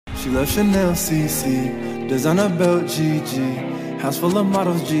She loves Chanel CC, designer belt GG, house full of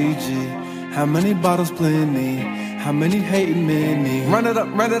models GG. How many bottles plenty? How many hating many? Run it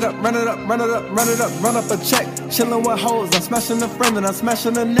up, run it up, run it up, run it up, run it up, run up a check. Chillin' with hoes, I'm smashing a friend and I'm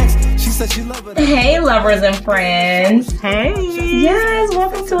smashing the next. She said she love it. Hey, lovers and friends. Hey. Yes,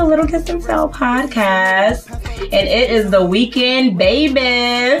 welcome to a Little Kiss and Tell podcast. And it is the weekend, baby.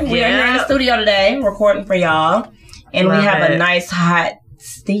 We are here in the studio today, recording for y'all. And we have a nice, hot,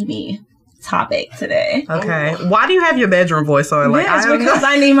 steamy topic today. Okay. Why do you have your bedroom voice on? Yes, because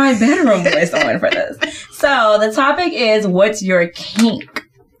I need my bedroom voice on for this. So the topic is, what's your kink?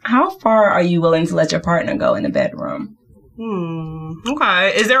 How far are you willing to let your partner go in the bedroom?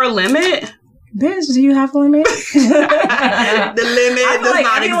 Okay. Is there a limit? Bitch, do you have a limit? The limit does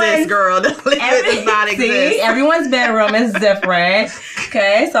not exist, girl. The limit does not exist. See, everyone's bedroom is different.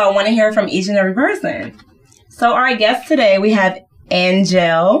 Okay, so I want to hear from each and every person. So our guest today, we have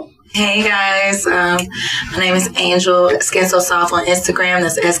Angel. Hey guys, my name is Angel, Skin So Soft on Instagram.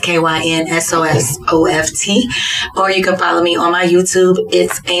 That's SKYNSOSOFT. Or you can follow me on my YouTube.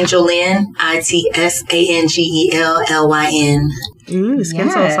 It's Angel Lynn, ITSANGELLYN. Ooh,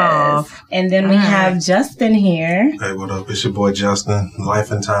 Skin So Soft. And then we have Justin here. Hey, what up? It's your boy Justin,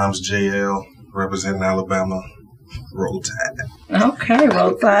 Life and Times JL, representing Alabama. Roll Tide. Okay,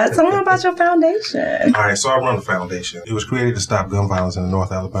 Roll Tide. Tell me about your foundation. All right, so I run the foundation. It was created to stop gun violence in the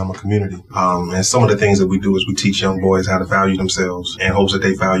North Alabama community. And some of the things that we do is we teach young boys how to value themselves in hopes that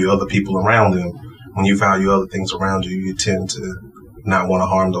they value other people around them. When you value other things around you, you tend to not want to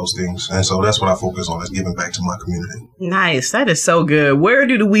harm those things. And so that's what I focus on, is giving back to my community. Nice. That is so good. Where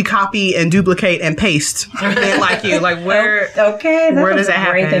do we copy and duplicate and paste like you? Like where? Okay, where does that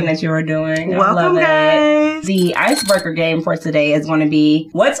happen? Great thing that you were doing. Welcome, guys. The icebreaker game for today is going to be,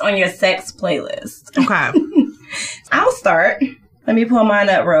 what's on your sex playlist? Okay. I'll start. Let me pull mine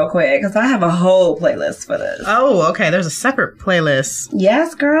up real quick because I have a whole playlist for this. Oh, okay. There's a separate playlist.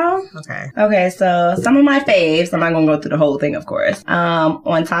 Yes, girl. Okay. Okay, so some of my faves. I'm not going to go through the whole thing, of course.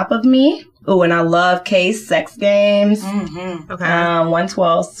 On Top of Me. Ooh, and I love Case Sex Games. Mm-hmm. Okay.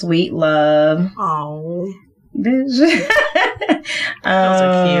 112 Sweet Love. Oh. Bitch. Those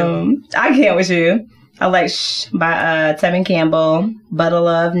are cute. I Can't With You. I like Shh by Tevin Campbell. Butter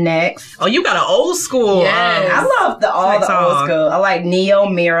Love Next. Oh, you got an old school. Yeah, I love all the old school. I like Neo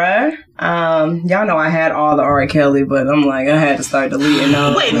Mirror. Y'all know I had all the R. Kelly, but I'm like, I had to start deleting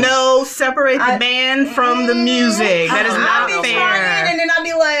those. Wait, no, separate the band from the music. That is not fair. Trying, and then I'll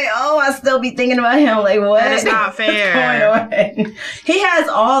be like, oh, I still be thinking about him. Like, what? That is not fair. What's going on? He has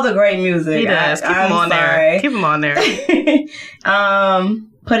all the great music. He does. Keep him on there. Keep him on there.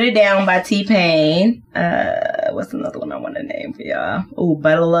 Put It Down by T-Pain. What's another one I want to name for y'all? Ooh,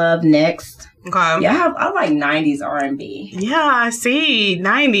 Butter Love Next. Okay. Yeah, I like 90s R&B. Yeah, I see.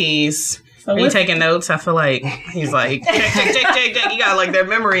 90s. So Are you taking notes? I feel like he's like, check. You got like their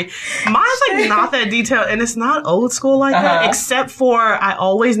memory. Mine's like not that detailed, and it's not old school like that, except for I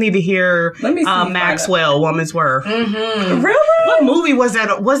always need to hear Maxwell, Woman's Worth. Mm-hmm. Really? What movie was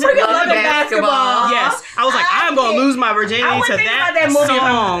that? Was it Basketball? Yes. I was like, I'm going to lose my virginity to that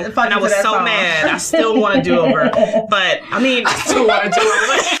song. And I was so mad. I still want to do over. But, I mean, I still want to do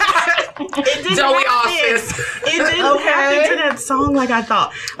over. It didn't happen to that song like I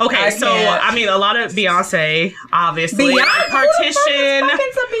thought. Okay, so I mean, a lot of Beyonce, obviously. Partition.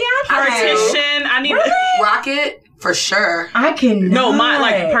 I need Rocket. For sure. I cannot. No,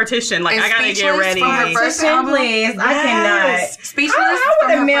 my Partition. Like, I gotta get ready. From her first album? Please, I cannot. Speechless. How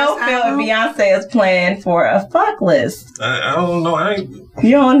would a male feel if Beyonce is playing for a fuck list? I don't know.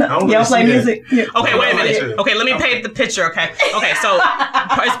 You don't play music? Okay, wait a minute. Okay, let me paint the picture, okay? Okay, so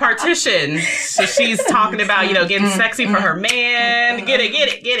it's Partition. So she's talking about, getting sexy for her man. Get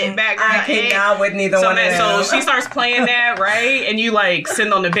it. Back. I cannot with neither one of them. So she starts playing that, right? And you,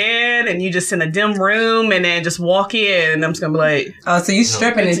 sit on the bed, and you just in a dim room, and then just walk in, and I'm just gonna be like... Oh, so you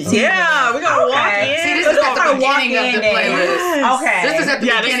stripping and teasing. Yeah, we're gonna walk in. See, this is at the beginning of the playlist. Yes. Okay. This is at the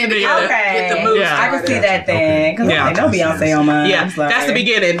beginning to get the mood. I can see that thing. Because I know Beyonce on mine. Yeah, that's the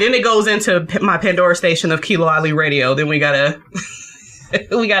beginning. Then it goes into my Pandora station of Kilo Ali Radio. Then we gotta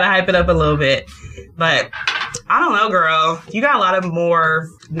hype it up a little bit. But I don't know, girl. You got a lot of more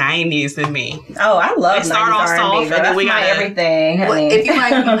 90s than me. Oh, I love 90s start off R&B, soft, and then we got everything. Well, if you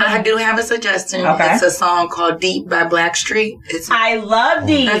like, I do have a suggestion. Okay. It's a song called Deep by Blackstreet. I love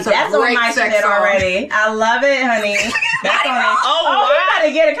Deep. That's on my shit already. I love it, honey. That's on it. Oh, we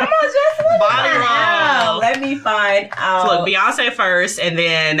gotta get it. Come on, Justin. Body roll. Let me me find out. So look, Beyonce first, and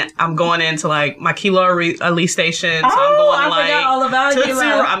then I'm going into like my Kilo Ali station. So I'm going to like forgot all about Tootsie Kilo.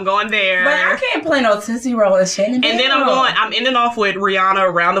 Roll. I'm going there. But I can't play no Tootsie Roll and shit. And then I'm ending off with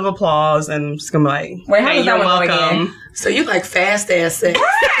Rihanna, round of applause, and I'm just gonna be like, wait, how hey, does you're that one go welcome. again? So you like fast ass sex?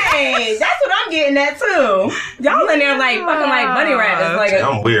 Hey, that's what I'm getting at too. Y'all in there like fucking like bunny rabbits. Like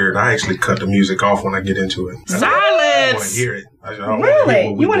I'm weird. I actually cut the music off when I get into it. I don't want to hear it. I don't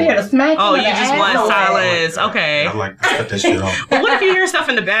really? You want to hear the smack? Oh, you just want silence. Okay. I like to cut that shit off. But what if you hear stuff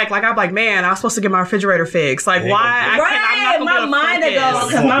in the back? Like, I'm like, man, I was supposed to get my refrigerator fixed. Like, why? I'm not gonna my mind to go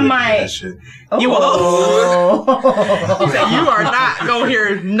because my mind. You will. He said, you are not gonna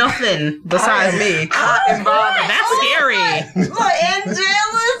hear nothing besides me. That's scary. Look,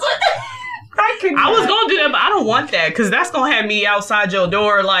 Angela. I was gonna do that, but I don't want that because that's gonna have me outside your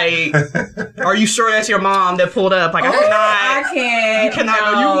door. Like, are you sure that's your mom that pulled up? Like, I can't. You cannot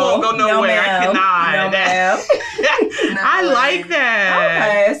go. You won't go nowhere. I cannot. No, ma'am. I like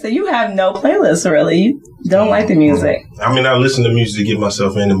that. Okay, so you have no playlist really. You don't like the music. I mean, I listen to music to get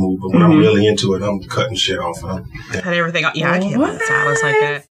myself in the mood, but when I'm really into it, I'm cutting shit off. Cut everything off. Yeah, I can't let silence like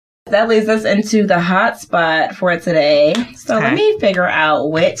that. That leads us into the hot spot for today. So let me figure out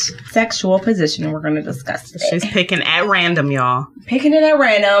which sexual position we're going to discuss today. She's picking at random, y'all. Picking it at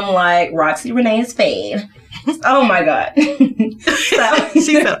random like Roxy Renee's fade. Oh my God. So,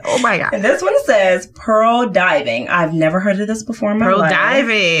 she said, oh my God. And this one says pearl diving. I've never heard of this before in my life. Pearl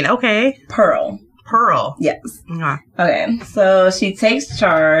diving. Okay. Pearl. Yes. Okay. So she takes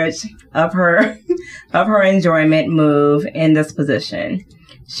charge of her enjoyment move in this position.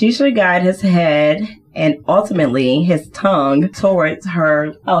 She should guide his head and ultimately his tongue towards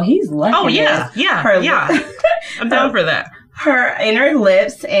her. Oh, he's left. Oh, yeah. I'm down for that. Her inner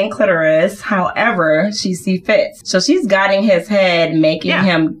lips and clitoris, however she sees fit. So she's guiding his head, making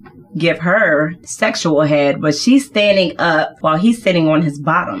him give her sexual head, but she's standing up while he's sitting on his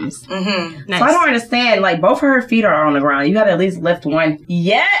bottoms. Mm-hmm. Nice. So I don't understand. Like, both of her feet are on the ground. You got to at least lift one.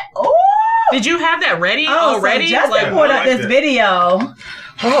 Yeah. Ooh. Did you have that ready already? So Justin pulled up this video.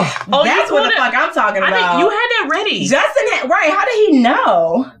 Oh, that's what the fuck I'm talking about. I think you had that ready. Justin had, right. How did he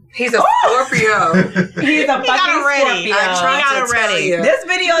know? He's a Scorpio. He's a fucking Scorpio. I tried to tell you. This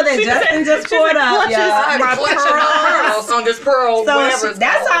video that Justin just pulled up, y'all. My pearls on this pearl. So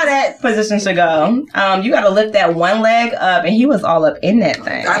that's how that position should go. You got to lift that one leg up, and he was all up in that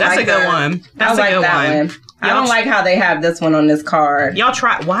thing. That's a good one. That's a good one. I don't like how they have this one on this card. Y'all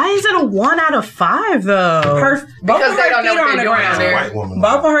try. Why is it a 1 out of 5 though? Because they don't know what they're doing there.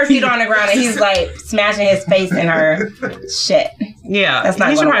 Both of her feet are on the ground, and he's like smashing his face in her shit. Yeah, that's not.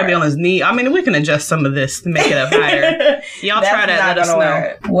 He should probably be on his knee. I mean, we can adjust some of this to make it up higher. Y'all try that. Let us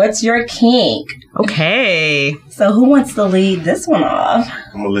know. What's your kink? Okay. So who wants to lead this one off?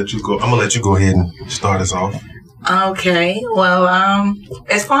 I'm gonna let you go. I'm gonna let you go ahead and start us off. Okay. Well,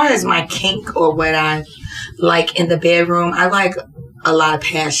 as far as my kink or what I like in the bedroom, I like a lot of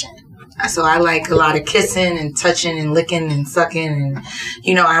passion. So I like a lot of kissing and touching and licking and sucking.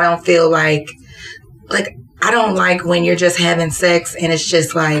 And, I don't feel like I don't like when you're just having sex and it's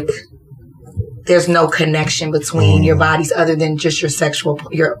just like there's no connection between your bodies other than just your sexual,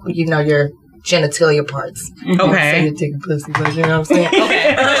 your genitalia parts. Okay. Say your dick and pussy, but you know what I'm saying?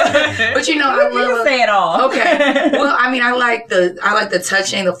 Okay. But I love. You can say it all. Okay. Well, I mean, I like the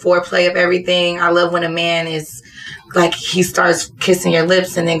touching, the foreplay of everything. I love when a man is like he starts kissing your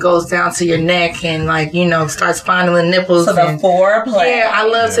lips and then goes down to your neck and starts fondling nipples. So the foreplay. Yeah, I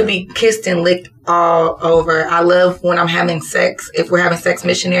love to be kissed and licked all over. I love when I'm having sex. If we're having sex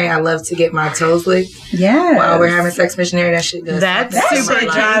missionary, I love to get my toes licked. Yeah. While we're having sex missionary, that shit does. That's super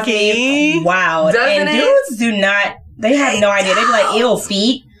junky. Wow. Doesn't and dudes do not. They have no idea. They be like, ew,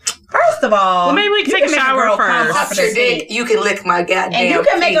 feet. First of all, well, maybe we can take a shower first. Off your dick, you can lick my goddamn and you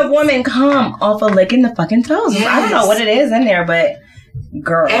can make a woman come off of licking the fucking toes. Yes. I don't know what it is in there, but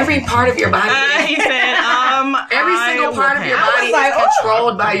girl, every part of your body. He said, every single part of your body is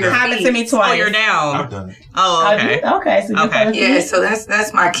controlled by your feet. Happened to me twice. Oh, you're down. I've done it. Oh, okay. Okay. So yeah. So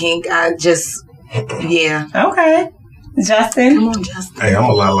that's my kink. I just Okay. Justin. Come on, Justin. Hey, I'm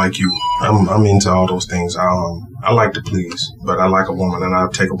a lot like you. I'm into all those things. I like to please, but I like a woman, and I'll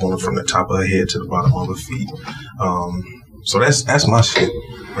take a woman from the top of her head to the bottom of her feet. So that's my shit,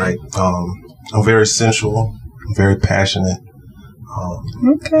 right? I'm very sensual. I'm very passionate.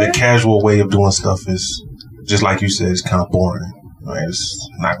 The casual way of doing stuff is, just like you said, it's kind of boring. Right? It's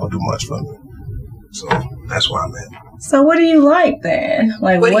not gonna do much for me. So that's where I'm at. So what do you like then?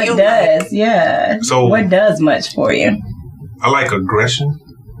 Like what does? Like? Yeah. So what does much for you? I like aggression.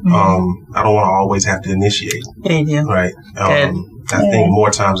 Mm-hmm. I don't want to always have to initiate. Yeah. Right. I think more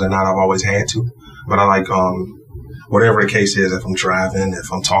times than not, I've always had to. But I like whatever the case is. If I'm driving,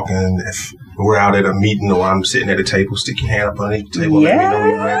 if I'm talking, if we're out at a meeting or I'm sitting at a table, stick your hand up underneath the table. Yeah. Let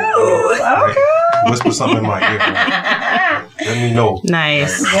me know you're ready. Okay. Whisper something in my ear. Let me know.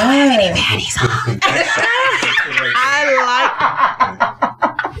 Nice. Yes.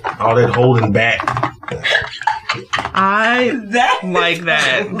 I All that holding back. like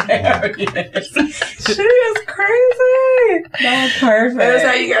that. She is crazy. That's perfect. That's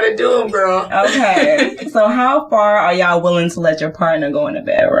how you gotta do them, bro. Okay. So how far are y'all willing to let your partner go in the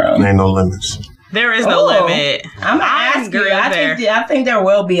bedroom? Ain't no limits. There is no limit. I'm gonna ask you. agree I think there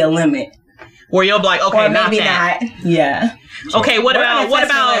will be a limit. Where you'll be like, okay, Or not maybe that. not. Yeah. Okay, what We're gonna about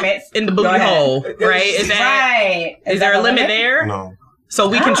test the limits. in the Go booty ahead. hole? Right? Is there a limit there? No. So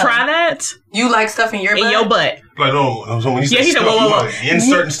we can try that You like stuff in your butt? in your butt. Like, no, so when you say Yeah, he said, stuff, whoa, you whoa. like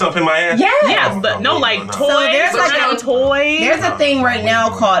inserting stuff in my ass? Yeah. Yeah, but no, like no. toys. So there's like no a- toys. There's a thing right now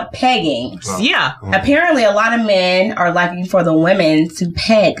called pegging. Yeah. Apparently, a lot of men are liking for the women to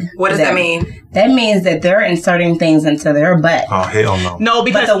peg. What does them. that mean? That means that they're inserting things into their butt. Oh, hell no. No,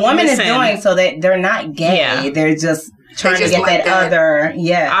 because But the woman listen, is doing so that they're not gay. Yeah. They're just trying just to get like that that. other.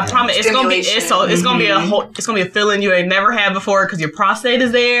 Yeah. I promise it's gonna be it's gonna be a whole it's gonna be a feeling you ain't never had before because your prostate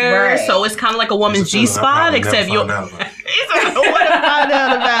is there. Right. So it's kind of like a woman's It's a feeling G spot, I probably except never you. found out about it. I want to find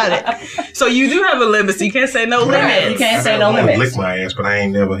out about it. So you do have a limit, so you can't say no Right. limits. You can't I say had no a woman limits. lick my ass, but I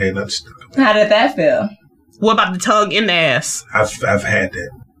ain't never had nothing stuck. How did that feel? What about the tongue in the ass? I've had that.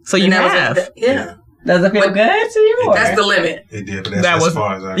 So you And that was have. yeah. Does it feel What- good to you? or- That's the limit. It did, but that's That as was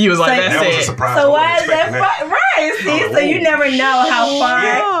far as I... you was like So- that's that was a it. surprise. So I why wasn't is that expecting fun? Right. See, so you never know how far.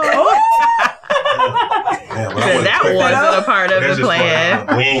 Yeah, but I wasn't That expecting wasn't a part of That's the just plan.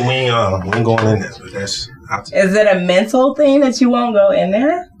 what- we ain't going in there, but that's... Is it a mental thing that you won't go in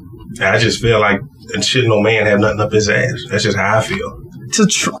there? I just feel like shit no man have nothing up his ass. That's just how I feel.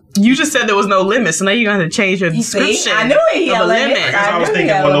 You just said there was no limit, so now you're gonna have to change your You see? description. I knew he of had a limit. limit. I was knew thinking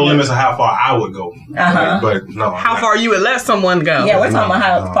you had well, no limit. limits of how far I would go. Uh-huh. But no. How far you would let someone go? Yeah, we're talking about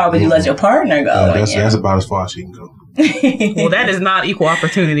how far would you let your partner go? Yeah, in that's you? about as far as she can go. Well, that is not equal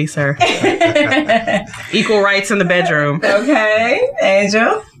opportunity, sir. Equal rights in the bedroom. Okay,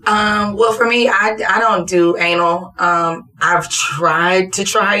 Angel. Well, for me, I don't do anal. I've tried to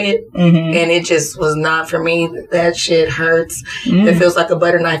try it, Mm-hmm. and it just was not for me. That shit hurts. It feels like a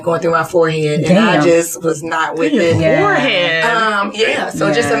butter knife going through my forehead, and I Damn. just was not with it. Yeah. Forehead. Yeah.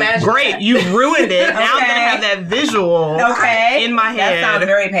 So just Yeah. imagine. Great, you've ruined it. Now I'm Okay. gonna have that visual Okay, in my head. That sounds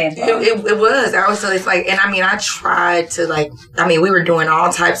very painful. It was. I was it's like, and I mean, I tried to we were doing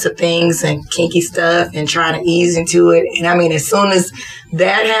all types of things and kinky stuff and trying to ease into it. And I mean, as soon as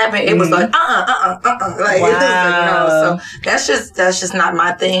that happened, it was like, like, it was like, no. So that's just not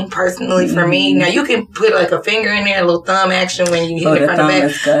my thing personally for me. Now you can put like a finger in there, a little thumb action when you hit it the from the thumb back.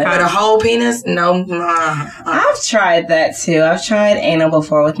 is good. But a whole penis, no. I've tried that too. I've tried anal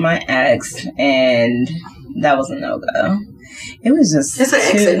before with my ex, and that was a no-go. It was just It's an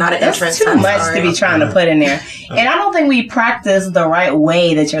exit, not an entrance. Too I'm much sorry. to be trying to put in there, and I don't think we practice the right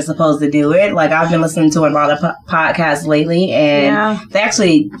way that you're supposed to do it. Like I've been listening to a lot of podcasts lately, and they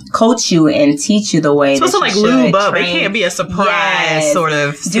actually coach you and teach you the way. It's supposed that to you like should lube up. It train. can't be a surprise Yes. sort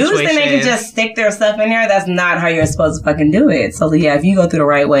of situation. Dudes think they can just stick their stuff in there. That's not how you're supposed to fucking do it. So yeah, if you go through the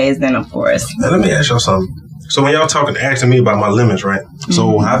right ways, then of course. Now, let me ask y'all something. So when y'all asking me about my limits, right?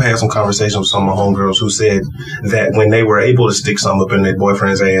 So I've had some conversations with some of my homegirls who said that when they were able to stick something up in their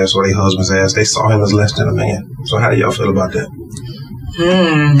boyfriend's ass or their husband's ass, they saw him as less than a man. So how do y'all feel about that?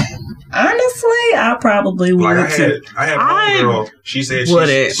 Honestly, I probably would Like too. I had a homegirl. She said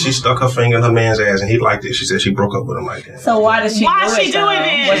she stuck her finger in her man's ass and he liked it. She said she broke up with him like that. So why does she Why do she it? doing though?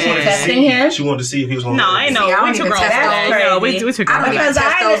 it? Was she She wanted to testing him? She wanted to see if he was going to No, I know. See, I We don't too even grown. test for those. that. No, we too I don't grown. even Because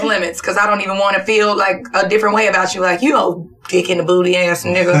test I- those limits because I don't even want to feel like a different way about you. Like, you know, dick in the booty ass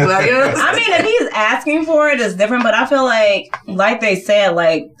nigga. Like, you know? I mean, if he's asking for it, it's different. But I feel like they said,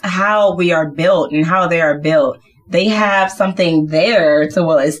 like how we are built and how they are built, they have something there to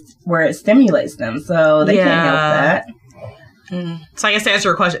where it stimulates them, so they can't help that. So I guess to answer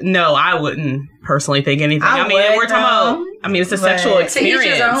your question, no, I wouldn't personally think anything. I I mean, would, we're talking about. I mean, it's a but- sexual To experience.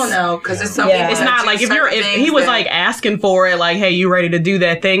 each his own, though, because it's some Yeah. people It's that not do like if certain he was things like asking for it, like, hey, you ready to do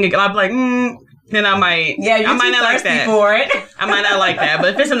that thing? I'd be like, then I might. Yeah, you're I might too not like thirsty that. for it. I might not like that.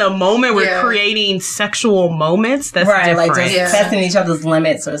 But if it's in a moment we're Yeah. creating sexual moments, that's Right, different. like just Yeah. testing each other's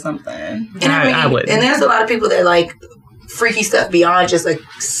limits or something. And I mean, I wouldn't. and there's a lot of people that like freaky stuff beyond just like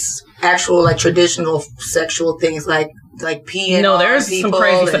actual like traditional sexual things like peeing. No, on there's people some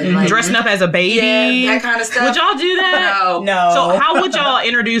crazy stuff. and, like, Dressing up as a baby. Yeah, that kind of stuff. Would y'all do that? No. No. So how would y'all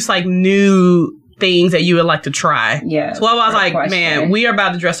introduce like new things that you would like to try? Yeah. So I was like, man, we are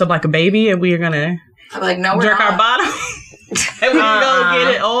about to dress up like a baby and we are going to I'm like, no, we're jerk not. our bottom. And we can go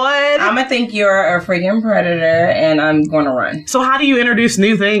get it on. I'm going to think you're a freaking predator and I'm going to run. So how do you introduce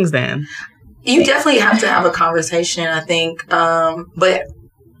new things then? You definitely have to have a conversation, I think. But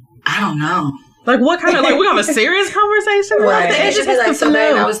I don't know. Like, what kind of, like, we're going to have a serious conversation? Right. I think it should be like, so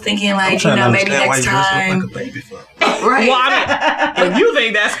babe, I was thinking, like, you know, maybe next time. Like a baby for. Right. Well, I mean, if you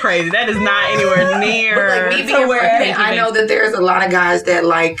think that's crazy, that is not anywhere near. But like me being pregnant, I know that there's a lot of guys that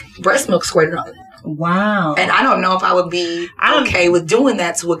like breast milk squirted on them. Wow. And I don't know if I would be okay with doing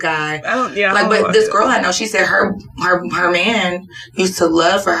that to a guy. But this girl I know, she said her man used to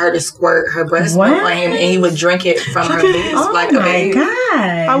love for her to squirt her breast milk on him, and he would drink it from her boobs like a baby.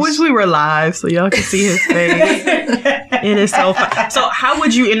 I wish we were live so y'all could see his face. It is so fun. So how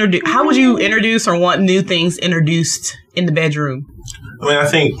would you introduce or want new things introduced in the bedroom? I mean, I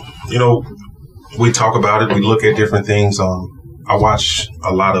think, we talk about it. We look at different things. I watch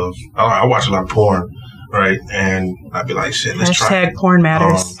a lot of porn, right? And I'd be like, shit, let's try it. Porn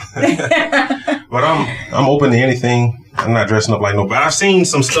matters. But I'm open to anything. I'm not dressing up like nobody. I've seen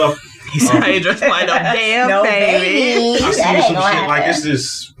some stuff. He's not dressed like no damn baby. I've seen some shit like it's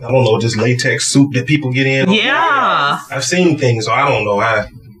this, I don't know, this latex suit that people get in. Yeah. I've seen things, so I don't know.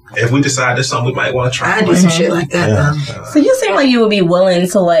 If we decide there's something we might want to try. I do some shit like that, though. So you seem like you would be willing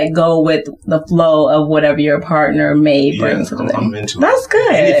to like go with the flow of whatever your partner may bring to the thing. I'm into That's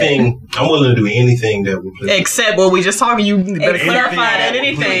good. Anything, I'm willing to do anything that will please. Except what we just talking, you better clarify that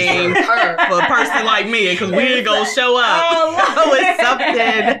anything for a person like me, because we ain't gonna show up with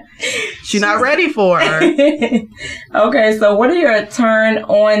something she's not ready for. Okay, so what are your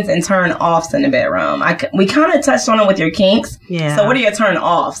turn-ons and turn-offs in the bedroom? We kind of touched on it with your kinks. Yeah. So what are your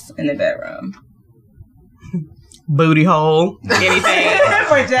turn-offs in the bedroom? Booty hole, anything.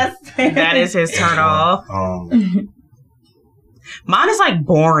 For Justin. That is his turn off. Mine is like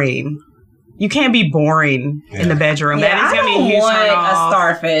boring. You can't be boring in the bedroom. Yeah, that is gonna be a huge turn a off.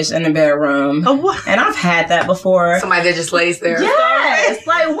 starfish in the bedroom. A what? And I've had that before. Somebody that just lays there. Yes.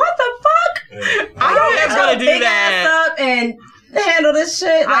 Like, what the fuck? I don't ever gonna do big that. ass up and handle this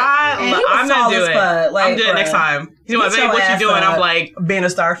shit. Like, I'm gonna do it. I'm doing it next time. You know, babe, what you doing? I'm like, being a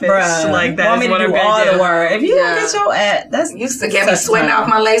starfish. Bruh, like, that's what I'm do gonna all do. the work. If you don't get your ass, that's used to get me sweating off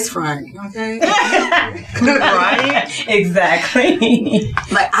my lace front. Okay. Right? Exactly.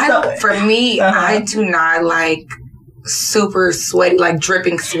 Like, for me, I do not like super sweaty, like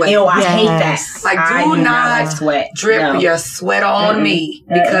dripping sweat. Ew, I hate that. Like, I do do not like sweat. drip your sweat on me,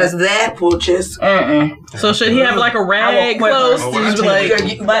 because that will just. So should he have like a rag close?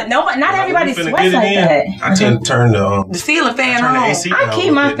 But not everybody sweats like that. I tend to turn the ceiling fan on. I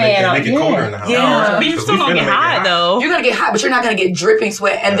keep my fan on. Make it colder in the house. Yeah. But you still gonna get hot though. You're gonna get hot, but you're not gonna get dripping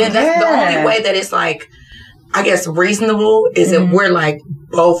sweat. And then that's the only way that it's like, I guess, reasonable is if we're like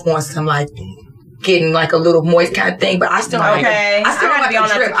both want some like getting like a little moist kind of thing, but I still don't like a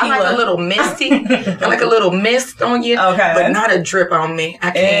drip. I like a little misty. I like a little mist on you, but not a drip on me.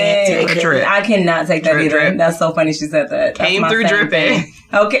 I can't take a drip. I cannot take that either. Drip. That's so funny she said that. Came through dripping.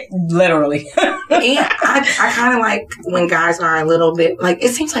 Okay, literally. And I kind of like when guys are a little bit like,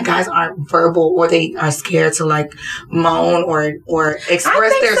 it seems like guys aren't verbal or they are scared to like moan or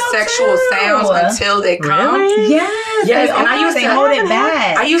express their sexual sounds until they come. Really? Yes. And I used to hold it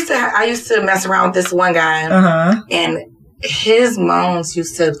back. I used to mess around with this one guy, and his moans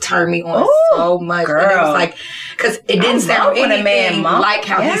used to turn me on so much. Girl. And it was like, because it didn't sound anything like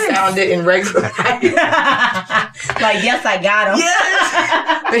how he sounded in regular life. Like, yes, I got him.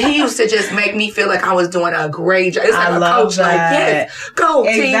 Yes. But he used to just make me feel like I was doing a great job. It's like I a love coach, that. like, yes, go,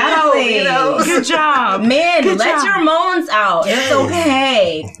 team, go, you know. Good job. Man, let your moans out. It's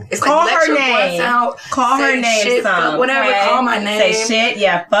okay. It's call like, let her your name. voice out. Call her name. Shit, fuck, whatever, okay? call my name. Say shit,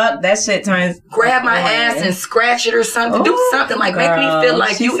 yeah, fuck. That shit turns. Grab my ass and scratch it or something. Do something like make me feel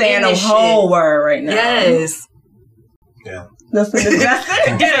like she's you saying in a this whole shit. word right now. Yes. Yeah. Listen to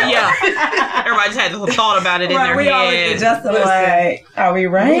Justin. Yeah. Everybody just had this thought about it in their we all look head. at Justin like, are we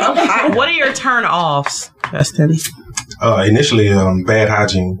right? What are your turn-offs, Justin? Initially, bad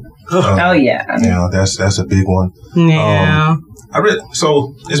hygiene. Oh yeah. Yeah, that's a big one. Yeah.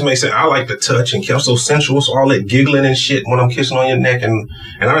 So this makes sense. I like to touch and I'm so sensual, so all that giggling and shit when I'm kissing on your neck, and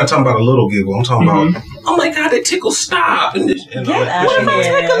I'm not talking about a little giggle. I'm talking about, oh my god, that tickle, stop! And Get out what of about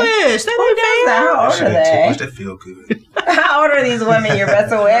here. ticklish? How old are they? That feel good. How old are these women you're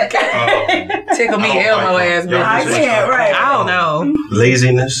messing with? Tickle me, Elmo ass, bitch. I can't, right? I don't know.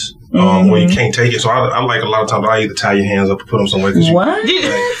 Laziness. where you can't take it. So I like a lot of times I either tie your hands up or put them somewhere. What?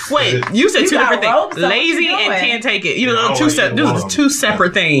 Wait, you said two different things. So lazy and can't take it. You know, these are two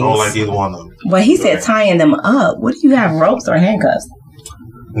separate things. I don't like either one of them. Well, he said tying them up. What do you have, ropes or handcuffs?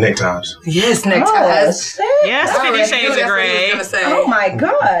 Neckties. Yes, neckties. Oh, yes, 50 Shades of Grey. Oh my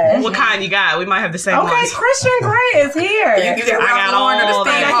gosh. What kind you got? We might have the same ones. Okay, Christian Grey is here. You got Ralph Lauren or the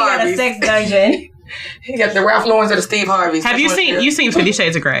Steve Harveys. You got a sex dungeon. You got the Ralph Laurens or the Steve Harveys. Have you seen 50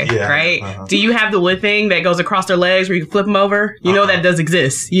 Shades of Grey, yeah, right? Uh-huh. Do you have the wood thing that goes across their legs where you can flip them over? You know that does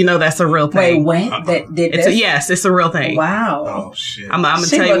exist. You know that's a real thing. Wait, what? Yes, it's a real thing. Wow. Oh, shit. I'm going to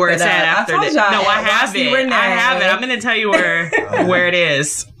tell you where it's at after this. No, I have it. I'm going to tell you where it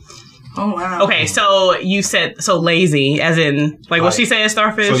is. Oh, wow. Okay, so you said, lazy, as in, like what she said,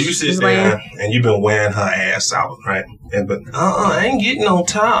 Starfish? So you sit there and you've been wearing her ass out, right? But I ain't getting on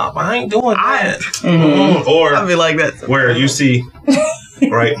top. I ain't doing that. Or I be like that. Where you see,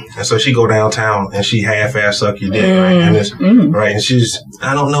 right? And so she go downtown and she half-ass suck your dick, right? And it's, right? And she's,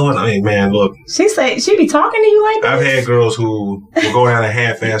 I don't know what, I mean, man, look. She be talking to you like that? I've had girls who will go down and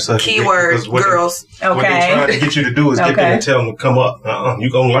half-ass suck your dick. Keyword, girls. What they trying to get you to do is get them and tell them to come up.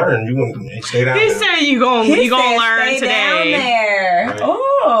 You gonna learn. You gonna stay down there. He said you gonna learn stay today. Down there. Right. Oh.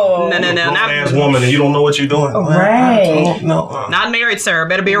 No. Not ass woman and you don't know what you're doing. Right. No. Not married, sir.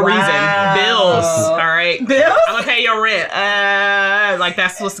 Better be a reason. Bills. All right. Bills? I'm gonna pay your rent. Like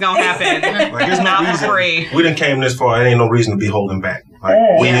that's what's gonna happen. Like, it's not no for free. We done came this far. It ain't no reason to be holding back. Like,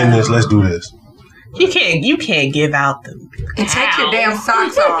 we in this. Let's do this. You can't give out the. And take your damn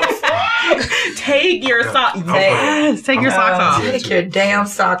socks off. Take your socks. Take your socks off. Take your damn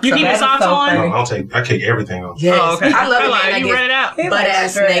socks off. You keep your socks on? I take everything off. Yes. Oh, okay. I love it when I you read it out. get butt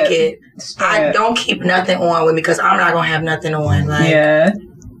ass naked. I don't keep nothing on with me because I'm not gonna have nothing on. Like,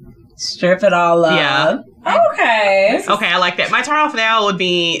 strip it all up. Yeah. Okay, I like that. My turn off now would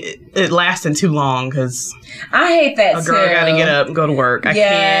be it lasting too long because I hate that a girl got to get up and go to work. I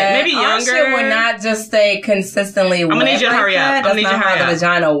can't. Maybe younger. Our shit will not just stay consistently. I'm gonna need you to hurry up. That's not how the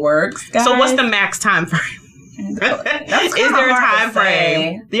vagina works, guys. So what's the max time frame? Is there a time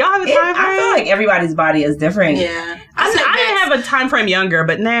frame? Do y'all have a time frame? I feel like everybody's body is different. Yeah. I didn't have a time frame younger,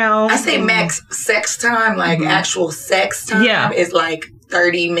 but now I say max sex time, like actual sex time, is like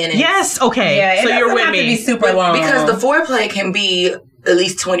 30 minutes. Yes. Okay. Yeah, so you're with me. To be super long because the foreplay can be at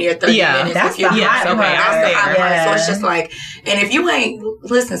least 20 or 30 minutes. That's the hot part. That's the hot part. So it's just like, and if you ain't,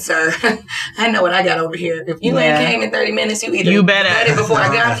 listen, sir, I know what I got over here. If you ain't came in 30 minutes, you better got it before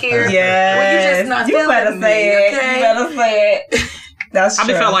I got here. Yeah. Well, you just not feeling me, okay? You better say it. That's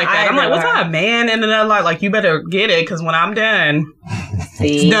true. I felt like that. I'm like, what's that man in another life? Like, you better get it because when I'm done,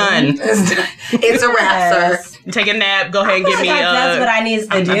 it's done. It's a wrap, sir. Take a nap. Go ahead and get me. That's what I need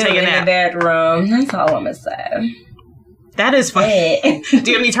to do in the bedroom. That's all I'm gonna say. That is fun. Do you have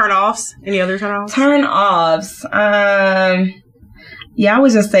any turn-offs? Any other turn-offs? Turn-offs. Yeah, I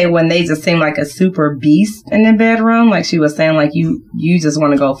would just say when they just seem like a super beast in the bedroom, like she was saying, like you just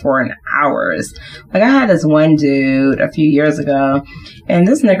want to go for an hours. Like I had this one dude a few years ago, and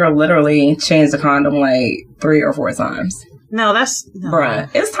this nigga literally changed the condom like 3 or 4 times. No, bruh.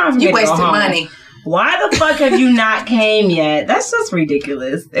 It's time for me to go home. You wasted money. Why the fuck have you not came yet? That's just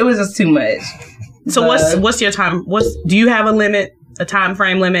ridiculous. It was just too much. So what's your time? Do you have a limit? A time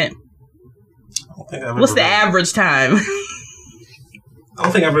frame limit? What's the average time? I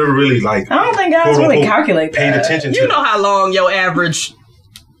don't think I've ever really I don't think guys really calculate that. Paid attention to. You know how long your average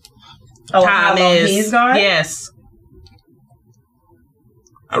time how long is? He's gone? Yes.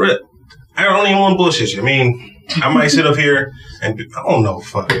 I don't even want to bullshit you. I mean, I might sit up here and I don't know,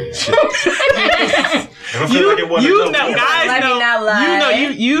 fuck shit. You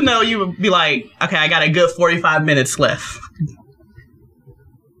would be like, okay, I got a good 45 minutes left.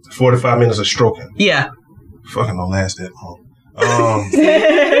 45 minutes of stroking. Yeah. Fucking don't last that long. I'm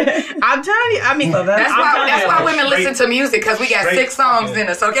telling you. I mean, that's why women listen to music because we got 6 songs in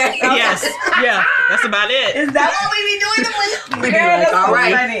us. Okay. Yes. Yeah. That's about it. Is that what we be doing? We be like, all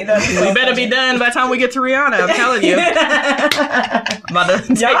right. We better be done by the time we get to Rihanna. I'm telling you. About to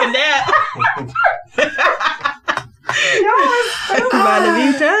take a nap. About to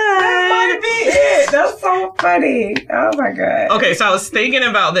be done. That might be it. That's so funny. Oh my god. Okay, so I was thinking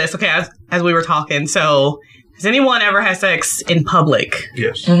about this. Okay, as we were talking. So, has anyone ever had sex in public?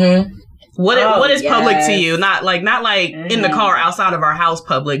 Yes. Mm-hmm. What is public to you? Not like in the car outside of our house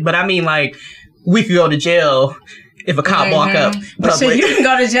public, but I mean like we could go to jail if a cop walk up public. But shit, you can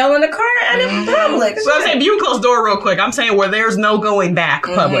go to jail in the car and in public. So I'm saying, you can close the door real quick. I'm saying where there's no going back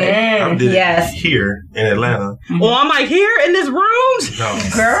public. I did it here in Atlanta. Well, I'm like, here in this room? No.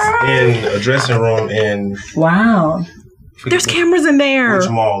 Girl. In a dressing room in... Wow. There's cameras in there. Which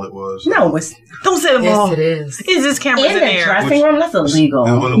mall it was? No, it's Don't say the mall. Yes, it is. Is this cameras in in the there? dressing room. That's illegal.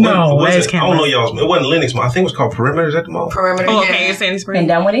 No, it it's I don't know y'all's. It wasn't Lennox Mall. I think it was called Perimeter. Is that the mall? Perimeter. Oh, yeah. okay, in Sandy Springs. In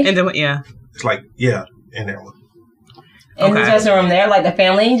Dunwoody? And then, yeah. It's like, yeah, in there. In the Okay. dressing room there, like the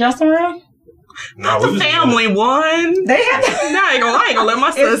family dressing room. No, The family one. They have. No, I ain't gonna let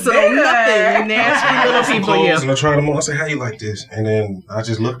my son It's sit on nothing. You nasty little people, you. And I tried them on. I said, "How you like this?" And then I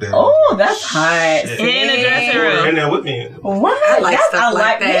just looked at it. Oh, that's hot. Shit. In the dressing They were room. in there with me. What? I like That's, stuff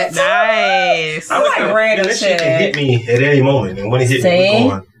like that. Nice. I like random that shit can shit. hit me at any moment, and when it hit me, See? it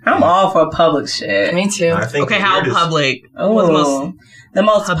was gone. I'm all for public shit. Me too. I think Okay, the how weirdest- public? What's the most? The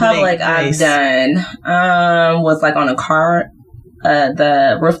most public public I've place? done was like on a car,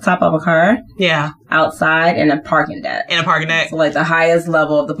 the rooftop of a car Yeah, outside in a parking deck. in a parking deck. So like the highest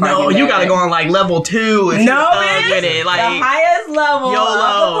level of the parking No, deck. you gotta go on like level 2 if No, you're bitch. with it. Like, the highest level of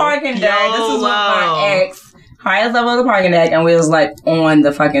YOLO. the parking deck. This is with my YOLO. ex. Highest level of the parking deck, and we was like on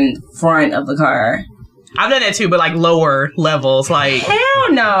the fucking front of the car. I've done that too, but like lower levels. Like, Hell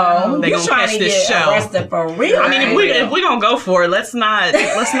no! They You gonna trying catch to this get show. arrested for real? I mean, if we gonna go for it, let's not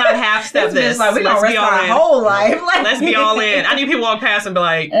half step This this. bitch like we Let's gonna be risk all our in. whole life. Like, Let's be all in. I need people to walk past and be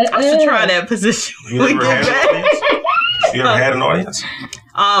like, I should try that position. You when we ever get had an back. audience? You ever had an audience?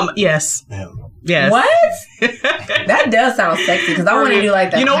 Yes. Yeah. Yes. What? That does sound sexy because I want to do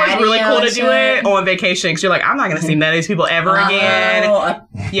like the You know what's really patio cool to do shit. it on vacation? Because you're like, I'm not going to see none of these people ever again. Oh, a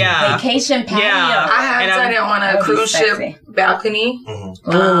Yeah. vacation patio. Yeah. I have And done it on That a would be cruise sexy. ship balcony. Ooh,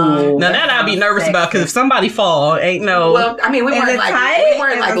 Now that I'd be nervous about because if somebody fall, ain't no. Well, I mean, we Is weren't it like tight? we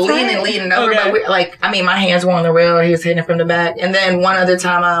weren't Is like it tight? leaning over, Okay. but we, like I mean, my hands were on the rail. He was hitting it from the back. And then one other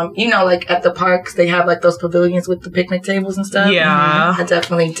time, you know, like at the parks, they have like those pavilions with the picnic tables and stuff. Yeah. I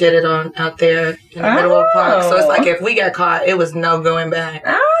definitely did it on out there in the middle of the park. So it's like if we got caught, it was no going back.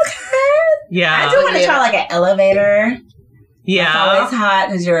 Okay. Yeah. I do want to Yeah. try like an elevator. It's always Yeah. hot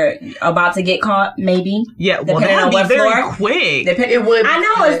because you're about to get caught, maybe. Yeah. Well, Depending on that'd what be very floor. quick. It would. I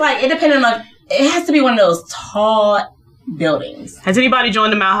know it's like it depending on. It has to be one of those tall buildings. Has anybody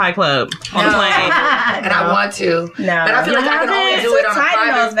joined the Mile High Club on the No. plane? and I want to. No, But I feel like I can only do it on a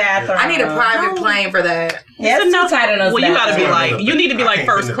private. bathroom. I need a private plane for that. Yeah, it's too tight in those Well, you gotta be bathrooms. like, you need to be I like can't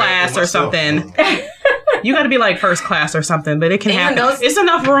first fit in the bathroom class or myself. something. You gotta be like first class or something, but it can Even happen. those- It's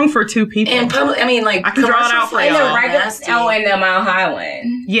enough room for 2 people. In public, I mean, like I can draw it commercial out for flights in the y'all. are regular, nasty. in the Mile High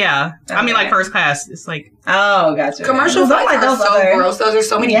one. Yeah. I mean, Okay. like first class. It's like, Oh, gotcha. Commercial Those flights are so other- gross. Those are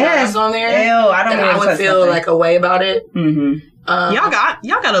so many Yes. guys on there. Ew, I don't And want I to would touch feel nothing. like a way about it. Mm-hmm.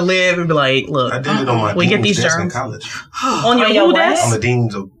 y'all gotta live and be like, look, I did it on my We get dean's these desk in germs. college. on your your who what? desk? On the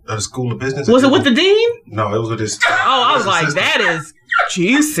deans of the School of Business. Was it with the dean? No, it was with this. Oh, I was like, that is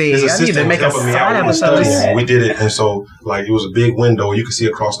juicy. His I need to assistant make was a helping me side out with my episode. studying. We did it, and so like it was a big window. You could see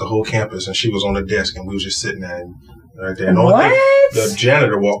across the whole campus, and she was on the desk, and we was just sitting there. And right there. And the only What? thing, the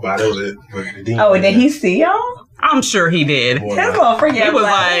janitor walked by. That was it. But the dean Oh, did he see y'all? I'm sure he did. Boy, His little freaky. He was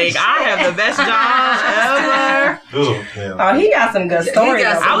like, I have the best job ever. it was a, yeah. Oh, he got some good stories.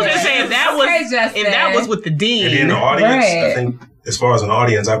 got some I was just saying if that was with the dean. And then the audience, Right. I think, as far as an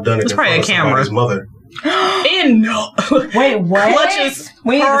audience, I've done it It's in probably front of a camera. somebody's mother. And no. Wait, what? Clutches,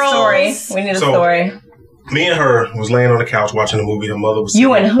 we need a story. pearls. We need a So- story. Me and her was laying on the couch watching the movie. Her mother was You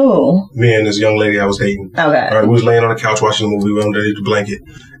sitting- and who? me and this young lady I was dating. Okay. All right, we was laying on the couch watching the movie. We were underneath the blanket,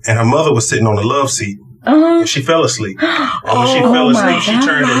 and her mother was sitting on the love seat. Uh-huh. And she fell asleep. And when she fell Oh my asleep, she God.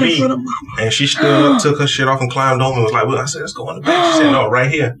 turned to me and she stood up, took her shit off, and climbed on me. And was like, "Well," I said, "Let's go in the bed." She said, "No, right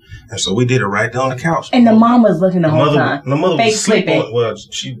here." And so we did it right there on the couch. And the mom was looking the whole time. The mother Fake was sleeping. sleeping. Well,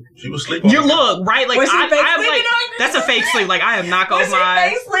 she was sleeping. You on the couch. look, right? Like, Was she fake I'm sleeping like, on you? that's a fake sleep. Like, I am not Was off she my.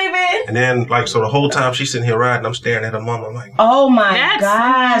 fake sleeping? And then, like, so the whole time she's sitting here riding, I'm staring at her mom. I'm like, Oh my That's-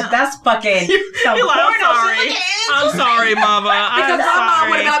 gosh, that's fucking some You're like, I'm porno sorry. shit. Look at I'm sorry, mama. Because I'm my mom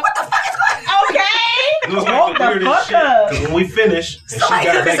would sorry. have been like, "What the fuck is going on?" Okay. it was Woke like the the weirdest fuck shit. up. Because when we finished, and Somebody she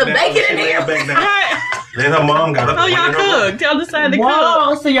got cooking back some down, bacon she in laid there. back down. Right. Then her mom got up. Oh, and y'all went in her room. cooked. Y'all decided to cook.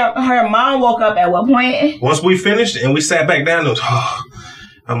 Whoa, so her mom woke up at what point? Once we finished and we sat back down, it was,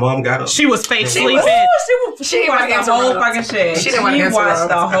 her mom got up. She was fake Ooh, sleeping. she didn't watched want to the whole answer fucking shit. She didn't want to answer watched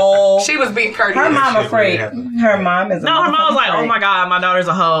the wrong. whole. She was being courteous. Her mom shit afraid. really Her mom is. No, her mom was like, "Oh my god, my daughter's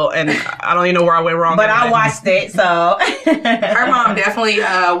a hoe," and I don't even know where I went wrong. But I anyway. watched it, so. Her mom definitely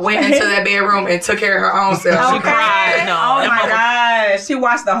went into that bedroom and took care of her own self. She cried. No, oh that my mama- gosh, she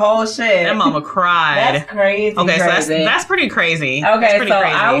watched the whole shit. That mama cried. That's crazy. Okay, so crazy. that's pretty crazy. That's Okay, pretty so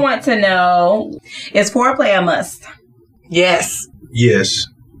crazy. I want to know: is foreplay a must? Yes. Yes.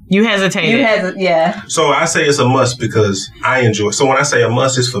 You hesitated. Yeah. So I say it's a must because I enjoy it. So when I say a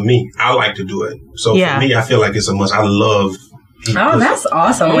must, it's for me. I like to do it. So Yeah. for me, I feel like it's a must. I love eating Oh, pussy. that's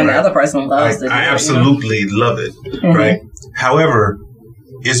awesome when the Right. other person loves it. I absolutely love it, right? However,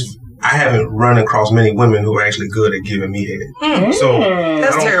 I haven't run across many women who are actually good at giving me head. So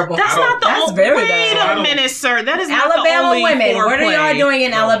that's terrible. That's not the only. Wait a minute, sir. That is not Alabama the only women. foreplay. What are y'all doing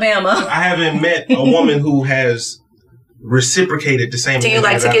in Alabama? I haven't met a woman who has reciprocated the same. Do you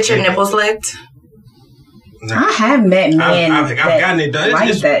like to get your nipples licked? No. I have met men I've gotten it done.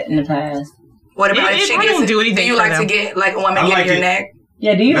 like that in the past. What about if she gets? Do anything? Do you like to get like a woman get your neck?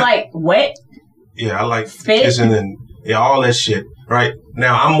 Yeah. Do you like wet? Yeah, I like kissing and all that shit. Right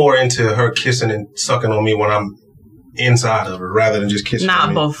now, I'm more into her kissing and sucking on me when I'm inside of her, rather than just kissing.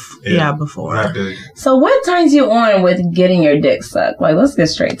 Not both. Yeah, before. So, what turns you on with getting your dick sucked? Like, let's get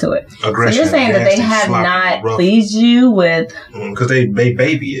straight to it. Aggression. So you're saying that they have not pleased you with because they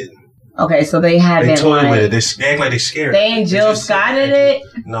baby it. Okay, so they haven't. They toy with it. They act like they scared. They ain't Jill Scotted it.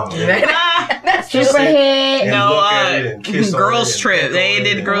 No. Superhead. No. Girls trip. They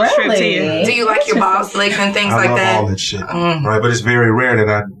did girls trip to you. Do you like your balls licked and things like that? I love all that shit. Right, but it's very rare that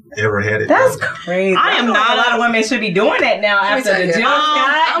I ever had it. That's crazy. I am not. A lot of women should be doing that now after the Jill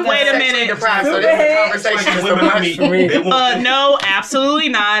Scott. Wait a minute. So this conversation no, absolutely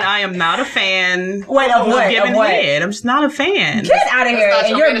not. I am not a fan. Wait, of what? Giving head. I'm just not a fan. Get out of here.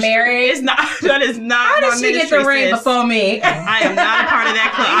 And you're married. It's not. That is not. How did she get the ring before me? I am not a part of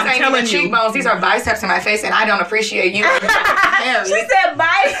that club. I'm telling you. Cheekbones. These are biceps in my face, and I don't appreciate you. She said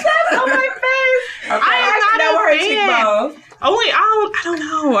biceps on my face. Okay. I am not a fan. I don't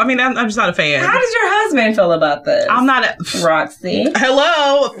know. I mean, I'm just not a fan. How does your husband feel about this? I'm not Roxy.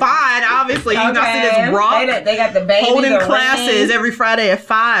 Hello, fine. Obviously, you not see this rock. They got the baby holding classes every Friday at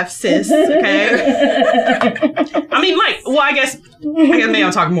 5, sis. Okay. I mean, I guess maybe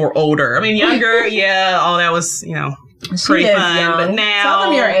I'm talking more older. I mean, younger, yeah. All that was, pretty fun. Young. But now, tell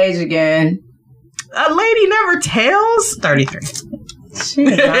them your age again. A lady never tells. 33. She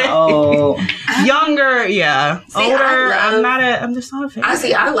is not old. Younger, yeah. See, older, I'm just not a fan.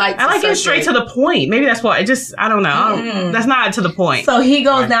 I like getting straight to the point. Maybe that's why. I don't know. That's not to the point. So he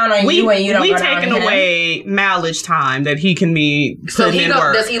goes down on you and you don't go down on him? We taking away mileage time that he can be putting in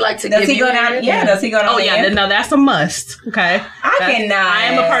work. Does he like to give you down? Yeah, does he go down? Oh, yeah. No, that's a must. Okay. I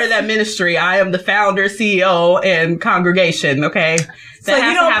am a part of that ministry. I am the founder, CEO, and congregation. Okay. So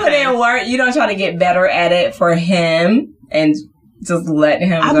you don't put in work. You don't try to get better at it for him and just let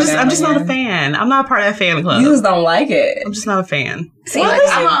him. I'm just not a fan. I'm not a part of that fan club. You just don't like it. I'm just not a fan. See,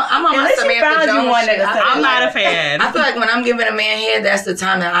 I'm on my Samantha Jones shit. I'm not a fan. I feel like when I'm giving a man head, that's the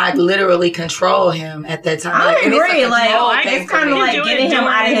time that I literally control him at that time. I agree. It's kind of like getting him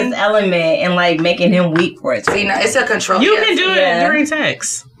out of his element and making him weak for it. See, no, it's a control. You can do it during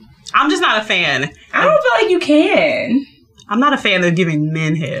sex. I'm just not a fan. I don't feel like you can. I'm not a fan of giving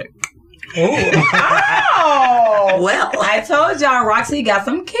men head. Oh, well, I told y'all Roxy got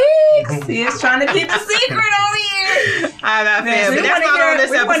some kicks. He's trying to keep a secret over here. I'm not a fan. But that's not on this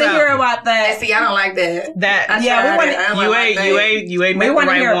episode. We want to hear about that. See, I don't like that. You ain't the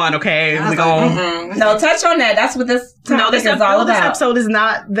right one. Okay, we going. No, touch on that. That's what this topic is all about. This episode is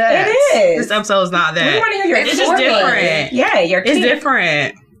not that. It is. This episode is not that. We want to hear your. It's just different. Yeah, it's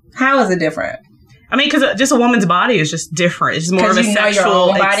different. How is it different? I mean, because just a woman's body is just different. It's just more of a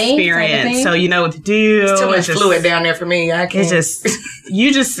sexual experience. So you know what to do. It's too much fluid down there for me. I can't.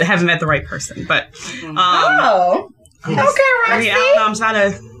 You just haven't met the right person. But okay, Roxy. I'm not a.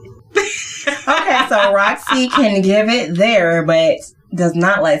 Okay, so Roxy can give it there, but does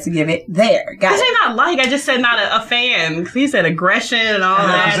not like to give it there. I say not like. I just said not a fan. He said aggression and all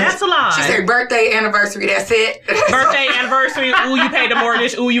that. That's a lie. She said birthday, anniversary. That's it. Birthday, anniversary. Ooh, you paid the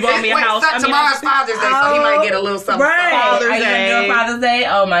mortgage. Ooh, you bought me a house. Tomorrow's Father's Day, so he might get a little something. Right. Father's Are you Day. gonna do a Father's Day?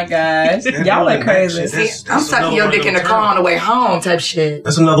 Oh my gosh, y'all look crazy. I'm sucking your dick in the car on the way home, type shit.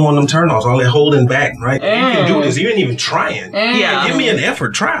 That's another one of them turn-offs. All that holding back, right? You can do this. You ain't even trying. Yeah. Give me an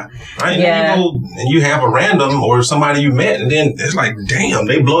effort. Try. Right? Yeah. And you go and you have a random or somebody you met, and then it's like, damn,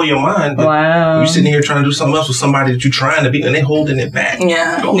 they blow your mind. But you sitting here trying to do something else with somebody that you're trying to be, and they holding it back.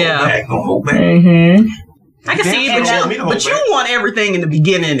 Yeah. Don't hold back. Don't hold back. Mm-hmm. I can see it, but you want everything in the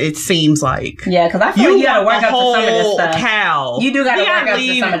beginning, it seems like. Yeah, because I feel like you got to work up to some of this stuff. Cow. You do got to work up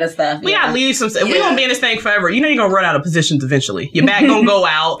to some of this stuff. We got to leave some stuff. We're going to be in this thing forever. You know you're going to run out of positions eventually. Your back going to go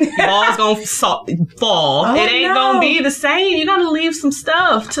out. Your ball's going to fall. Oh, it ain't going to be the same. You got to leave some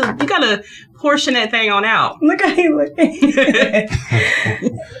stuff. You got to portion that thing on out. Look at him looking.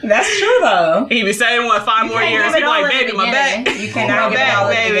 That's true, though. He be saying, 5 more years? He like, baby, my back. You cannot get it all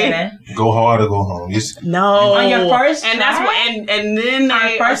baby. Go hard or go home. No. On your first and try? That's what, and then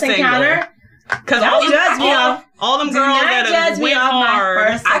our first encounter? Because Don't judge me off. All them Do girls not that judge me went off my hard.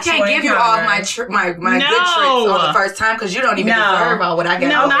 first I can't give you all my encounter. my good tricks on the first time because you don't even deserve all what I got.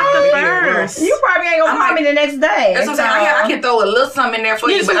 No, not the first. You probably ain't gonna call me the next day. That's what I'm saying. I can throw a little something in there for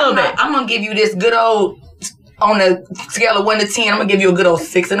you, Just but a little bit. I'm gonna give you this good old. On a scale of 1 to 10, I'm gonna give you a good old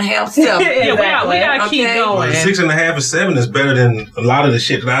 6.5, 7. Yeah, we gotta keep Okay. going. Well, 6.5 or 7 is better than a lot of the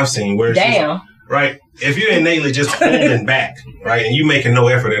shit that I've seen. Where it's Damn. just, right? If you're innately just holding back, right, and you making no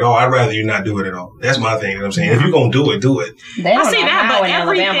effort at all, I'd rather you not do it at all. That's my thing. You know what I'm saying? If you're gonna do it, do it. I see that, but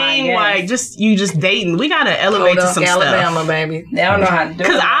everything like you just dating. We gotta elevate to some Alabama, stuff, baby. They don't know how to do it.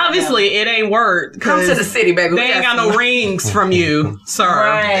 Because obviously it ain't worked. Come to the city, baby. They ain't got no rings from you, sir.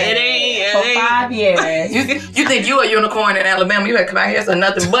 Right. It ain't. For 5 years. You think you a unicorn in Alabama? You better come out here. So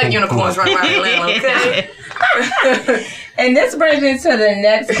nothing but unicorns right around Atlanta. Okay. And this brings me to the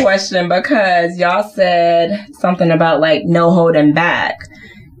next question because y'all said something about like no holding back.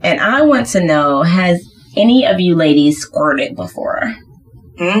 And I want to know, has any of you ladies squirted before?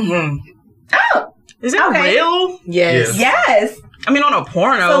 Mm-hmm. Oh, Is it okay. real? Yes. Yes. I mean, on a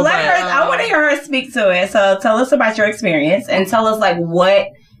porno. So but, I want to hear her speak to it. So tell us about your experience and tell us like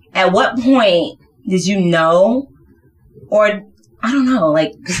at what point did you know, or I don't know,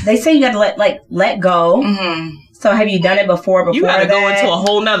 like they say you got to let go. Mm-hmm. So have you done it before you got to that? go into a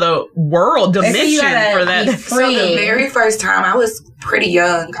whole nother world dimension for that. So the very first time, I was pretty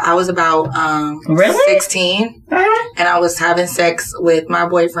young. I was about Really? 16. And I was having sex with my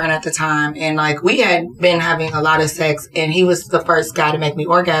boyfriend at the time. And like we had been having a lot of sex. And he was the first guy to make me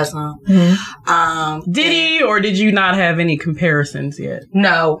orgasm. Mm-hmm. Did he, or did you not have any comparisons yet?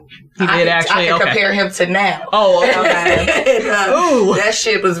 No. He did actually? I can Okay. compare him to now. Oh, okay. And, Ooh. that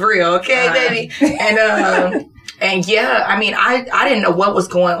shit was real, okay, baby? And yeah, I mean, I didn't know what was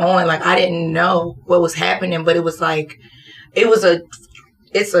going on. Like, I didn't know what was happening, but it was like,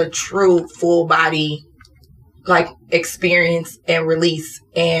 it's a true full body, like, experience and release.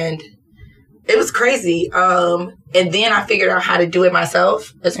 And it was crazy. And then I figured out how to do it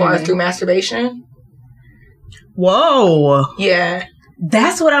myself as far as through masturbation. Whoa. Yeah.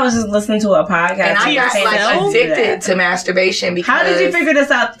 That's what I was just listening to a podcast. And I got saying like that. addicted to masturbation because. How did you figure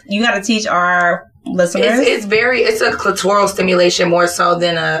this out? You got to teach our listeners. It's a clitoral stimulation more so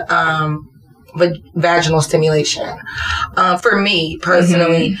than a vaginal stimulation for me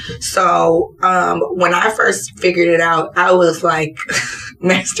personally. Mm-hmm. So when I first figured it out, I was like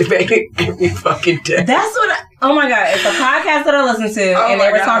masturbating every fucking day. That's what. Oh my god! It's a podcast that I listened to, and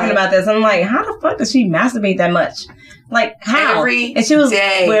they were talking about this. I'm like, how the fuck does she masturbate that much? Like how? Every and she was.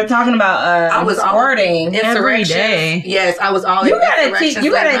 day. We were talking about. I was squirting every day. Yes, I was all. You gotta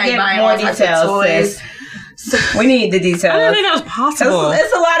get more details, sis. We need the details. I didn't think that was possible.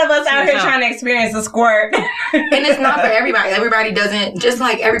 It's a lot of us out here trying to experience the squirt. And it's not for everybody. Everybody doesn't, just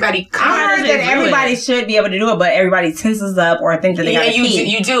like everybody. I heard that everybody should be able to do it, but everybody tenses up or think that they got to pee.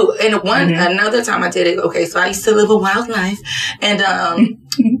 You do. And another time I did it, okay, so I used to live a wild life. And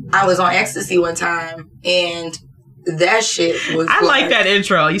I was on ecstasy one time, and that shit was I like that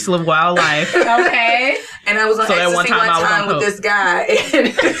intro. I used to live wild life. Okay. And I was on ecstasy one time with this guy.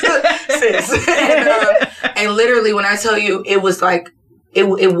 And literally when I tell you, it was like,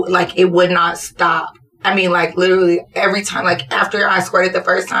 it would not stop. I mean, like, literally every time, like, after I squirted the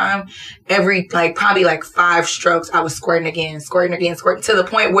first time, probably 5 strokes, I was squirting again, to the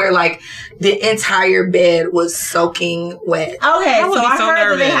point where, like, the entire bed was soaking wet. Okay, so I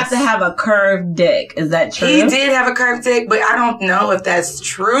heard that they have to have a curved dick. Is that true? He did have a curved dick, but I don't know if that's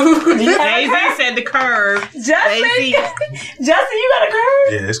true. Jay-Z said the curve. Justin, you got a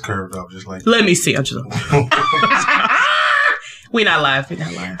curve? Yeah, it's curved up just like Let me see. I'm just We not live.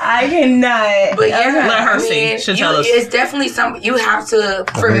 I cannot. But yeah, let her see. She'll tell us. It's definitely something you have to.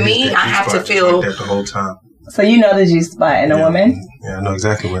 For me, I have to feel like that the whole time. So you know the G spot in a woman? Yeah, I know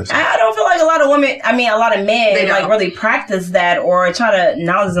exactly what it's. I don't feel like a lot of women. I mean, a lot of men really practice that or try to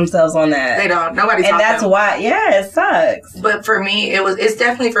knowledge themselves on that. They don't. Nobody. And that's why. Yeah, it sucks. But for me, it's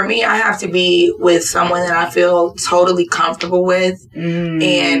definitely for me. I have to be with someone that I feel totally comfortable with,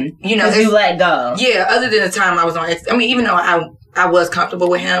 and you let go. Yeah. Other than the time I was on. I mean, even though I was comfortable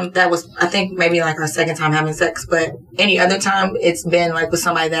with him. That was, I think, maybe like our second time having sex. But any other time, it's been like with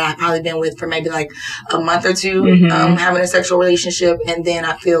somebody that I've probably been with for maybe like a month or two, having a sexual relationship. And then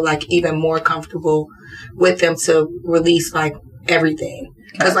I feel like even more comfortable with them to release like everything.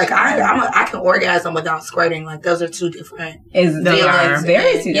 Because like I can orgasm without squirting. Like those are two different feelings.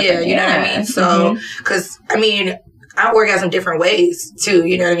 Very two different. Yeah, you know what I mean? So, because I mean, I orgasm different ways too.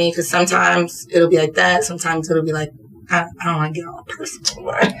 You know what I mean? Because sometimes it'll be like that. Sometimes it'll be like I don't want to get all personal,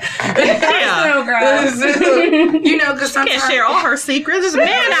 but Personal, girl. you know, because sometimes Can't share all her secrets. There's a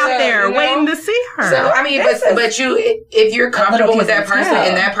man out there waiting to see her. So I mean, but you, if you're comfortable with that person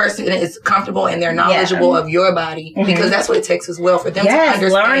and that person is comfortable and they're knowledgeable of your body, because that's what it takes as well for them to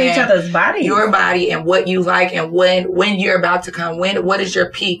understand learn each other's bodies, your body, and what you like, and when you're about to come, what is your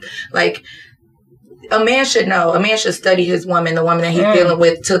peak, like. A man should know. A man should study his woman, the woman that he's dealing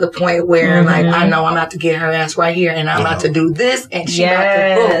with, to the point where, like, I know I'm about to get her ass right here, and I'm about to do this, and she about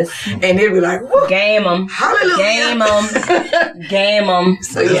to boom. And they'll be like, woo. Game them. Hallelujah. Game them. Game them.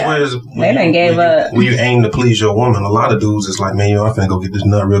 So, yeah. They done gave up. When you aim to please your woman, a lot of dudes, it's like, man, you know, I'm finna go get this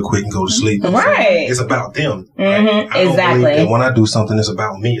nut real quick and go to sleep. Right. It's about them. Right? I don't believe that when I do something, it's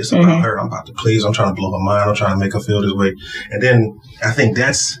about me. It's about her. I'm about to please. I'm trying to blow her mind. I'm trying to make her feel this way. And then I think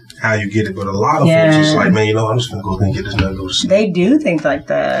that's how you get it. But a lot of folks, it's like, man, you know, I'm just going to go ahead and get this nut and go to sleep. They do think like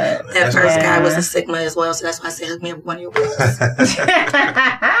that. That first guy was a Sigma as well, so that's why I said hook me up with one of your boys.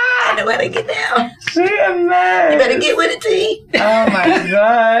 I know how to get down. She a mess. You better get with it, T. Oh my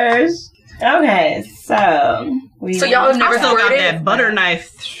gosh. Okay, so y'all have never still got squirted? that butter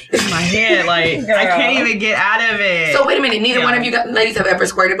knife in my head. Like, I can't even get out of it. So wait a minute, neither one of you ladies have ever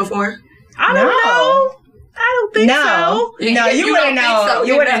squirted before? I don't know. I don't think so. No, you wouldn't know. So.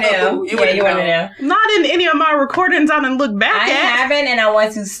 You wouldn't know. You wouldn't know. Not in any of my recordings I done look back I at. haven't, and I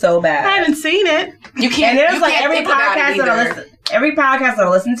want to so bad. I haven't seen it. You can't. And there's you like can't every think about it podcast that either. every podcast that I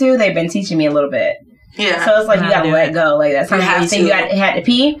listen to, they've been teaching me a little bit. Yeah. So it's like you gotta let go. Like that's something you think you had to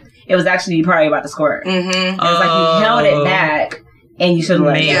pee. It was actually you probably about to squirt. Mm-hmm. It was like you held it back. And you should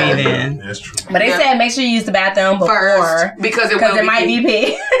let it go. Maybe then. That's true. But they said make sure you use the bathroom before. First, because it might be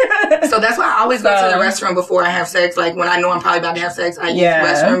pee. So that's why I always go to the restroom before I have sex. Like when I know I'm probably about to have sex, I use the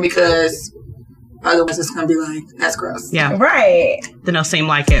restroom because otherwise it's going to be like, that's gross. Yeah. Right. Then it'll seem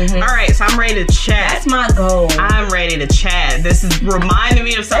like it. All right, so I'm ready to chat. That's my goal. I'm ready to chat. This is reminding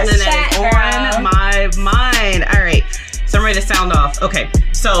me of something that is on my mind. All right, so I'm ready to sound off. Okay,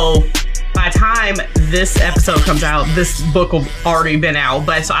 so by the time this episode comes out, this book will already been out.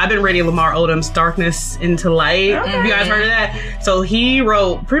 But so I've been reading Lamar Odom's Darkness into Light. Okay. Have you guys heard of that? So he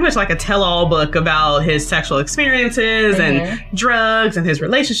wrote pretty much like a tell-all book about his sexual experiences and drugs and his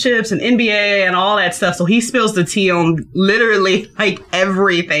relationships and NBA and all that stuff. So he spills the tea on literally like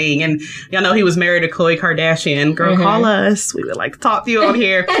everything. And y'all know he was married to Khloe Kardashian. Girl, call us. We would like to talk to you on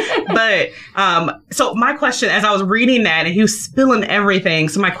here. But so my question, as I was reading that, and he was spilling everything.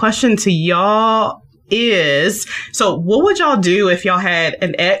 So my question to y'all is, so what would y'all do if y'all had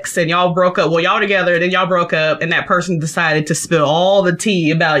an ex and y'all broke up? Well, y'all together, then y'all broke up, and that person decided to spill all the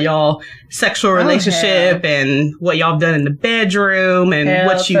tea about y'all sexual relationship and what y'all done in the bedroom and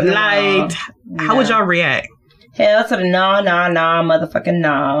what you liked. How would y'all react? Hell to the no, motherfucking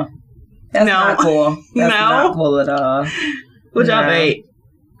no. That's not cool. That's not cool at all. What y'all think?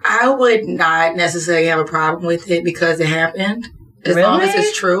 I would not necessarily have a problem with it because it happened. As long as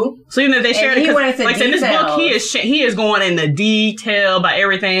it's true. So even if they shared it, like in this book, he is going into detail about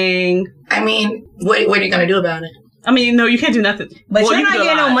everything. I mean, what are you going to do about it? I mean, no, you can't do nothing. But you're not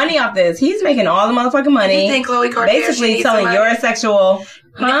getting no money off this. He's making all the motherfucking money. You think Khloe Kardashian basically telling your sexual...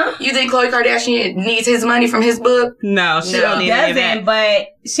 Huh? You think Khloe Kardashian needs his money from his book? No, she don't need any of that. But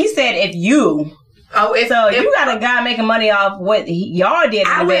she said if you... you got a guy making money off what y'all did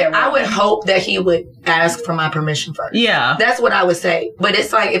in the bedroom. I would hope that he would ask for my permission first. Yeah. That's what I would say. But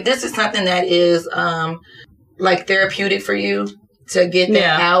it's like, if this is something that is, like therapeutic for you to get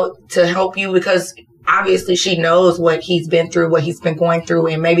that out to help you, because obviously she knows what he's been through, what he's been going through,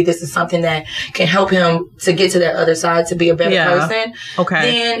 and maybe this is something that can help him to get to that other side to be a better person.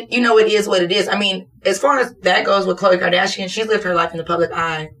 Okay. Then, it is what it is. I mean, as far as that goes with Khloe Kardashian, she's lived her life in the public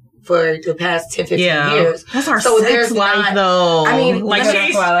eye for the past 10, 15 years. That's our sex life, though. I mean, like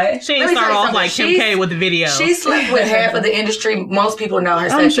she didn't start off like Kim K with the video. She slept with half of the industry. Most people know her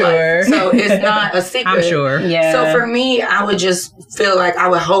sex life. So it's not a secret. I'm sure. Yeah. So for me, I would just feel like I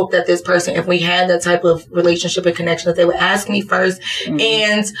would hope that this person, if we had that type of relationship and connection, that they would ask me first.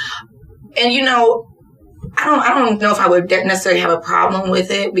 And I don't know if I would necessarily have a problem with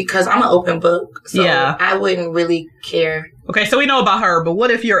it because I'm an open book. So I wouldn't really care. Okay, so we know about her, but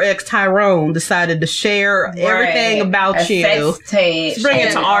what if your ex Tyrone decided to share everything about you? Bring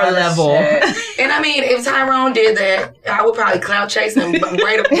it to our level. And I mean, if Tyrone did that, I would probably clout chase him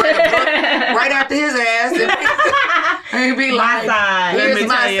right after his ass and be like, let me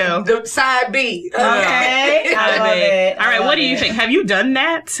tell you. The side B. Okay. I love it. All right, what do you think? Have you done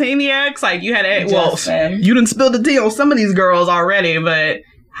that to any ex? Like you had you didn't spill the tea on some of these girls already, but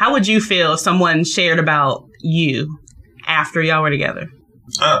how would you feel if someone shared about you after y'all were together?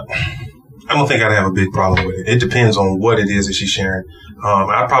 I I don't think I'd have a big problem with it. It depends on what it is that she's sharing.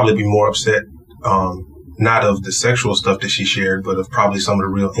 I'd probably be more upset, not of the sexual stuff that she shared, but of probably some of the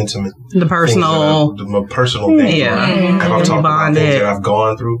real intimate, the personal things. Yeah. If I'm talking about things that I've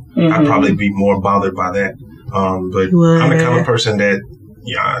gone through, I'd probably be more bothered by that. But I'm the kind of person that,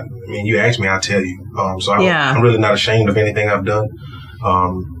 I mean, you ask me, I'll tell you. So I'm really not ashamed of anything I've done.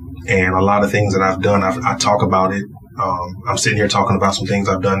 And a lot of things that I've done, I talk about it. I'm sitting here talking about some things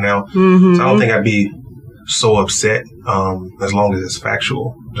I've done now. So I don't think I'd be so upset as long as it's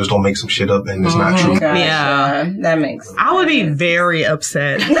factual. Just don't make some shit up and it's not true. Gotcha. Yeah, that makes sense. I would be very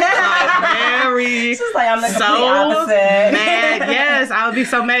upset. Very. It's just like I'm the complete opposite. Mad. Yes, I would be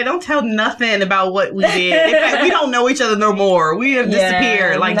so mad. Don't tell nothing about what we did. In fact, we don't know each other no more. We have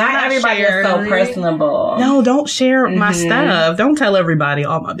disappeared. Like, not everybody is so personable. No, don't share my stuff. Don't tell everybody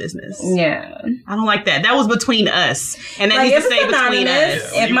all my business. Yeah. I don't like that. That was between us. And that like, needs to stay between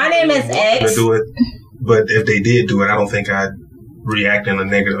us. If my name is X. Do it. But if they did do it, I don't think I'd react in a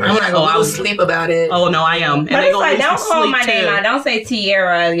negative way. I'm not going to lose sleep about it. Oh, no, I am. And but it's like, don't call my name out. Don't say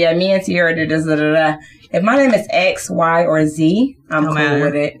Tierra. Yeah, me and Tierra did this, If my name is X, Y, or Z, I'm cool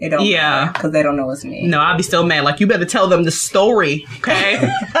with it. It don't matter because they don't know it's me. No, I'll be still mad. Like, you better tell them the story, okay?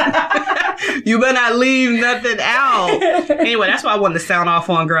 You better not leave nothing out. Anyway, that's why I wanted to sound off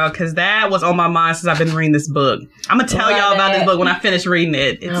on, girl, because that was on my mind since I've been reading this book. I'm going to tell y'all about this book when I finish reading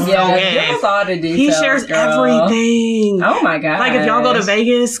it. It's so good. Give us all the details, he shares everything. Oh, my God. Like, if y'all go to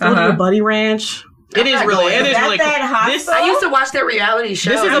Vegas, go to the Buddy Ranch. It is really cool. I used to watch that reality show.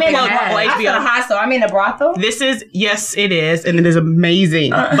 This is a plug on HBO. The hostel. I mean, the brothel. This is, yes, it is. And it is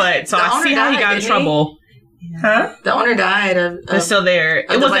amazing. But, so I see how he got in trouble. Huh? The owner died of it's still there.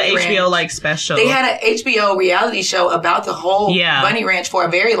 It was an HBO like special. They had an HBO reality show about the whole Bunny Ranch for a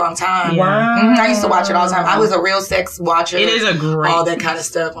very long time. Wow. I used to watch it all the time. I was a real sex watcher. It is a great all that kind of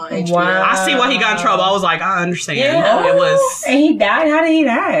stuff on HBO. Wow. I see why he got in trouble. I was like, I understand. Yeah. It was. And he died. How did he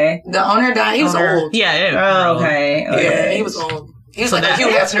die? The owner died. He was old. Yeah. Okay. Yeah, he was old. He was like a Hugh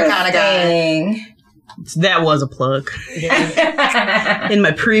Hefner kind of guy. That was a plug. In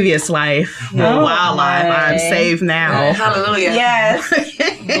my previous life, wildlife, I'm saved now. Hallelujah. Yes.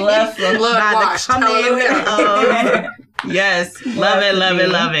 Bless the blood washed. Hallelujah. Yes. Love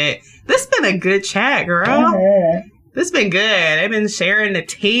it. This has been a good chat, girl. This has been good. They've been sharing the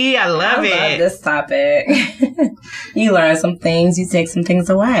tea. I love this topic. You learn some things. You take some things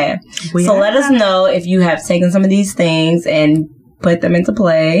away. So let us know if you have taken some of these things and put them into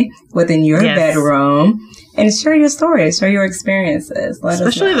play within your bedroom and share your stories, share your experiences.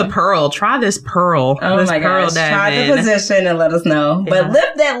 Especially the pearl. Try this pearl. Oh this my pearl gosh. Try the position and let us know. Yeah. But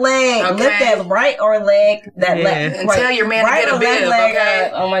lift that leg. Okay. Lift that right or leg. That leg. And tell your man to get a bib, okay?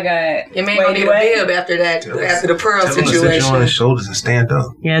 Oh my God. Your man gonna need a bib after that, after the pearl situation. Sit you on his shoulders and stand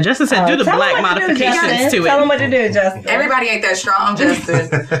up. Yeah, Justin said do the black modifications to it. Tell him what to do, Justin. Everybody ain't that strong, Justin.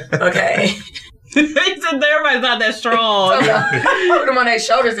 Okay. He said everybody's not that strong. Put them on their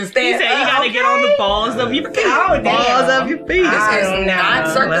shoulders and stand. He said you gotta get on the balls of your feet. Balls of your feet. This is not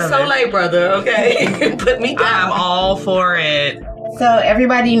Cirque du Soleil, brother. Okay, put me down. I'm all for it. So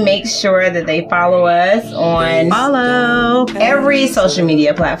everybody make sure that they follow us on every social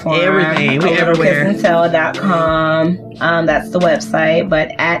media platform. Everything. We everywhere. AlittleKissAndTell.com. That's the website,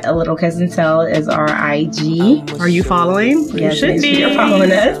 but at A Little Kiss and Tell is our IG. Are you following? Yes, you should be. You're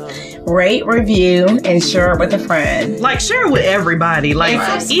following us. Rate, review, and share it with a friend. Like, share it with everybody. Like,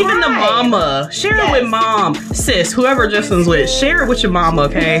 even the mama. Share it with mom, sis, whoever Justin's with. Share it with your mama,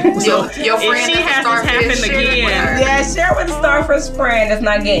 okay? So, your friend if she has this happen again. Share it with a starfish friend that's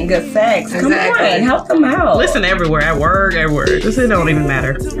not getting good sex. Come on, help them out. Listen everywhere, at work, everywhere. This don't even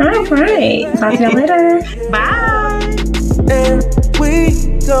matter. All right. Talk to you later. Bye. And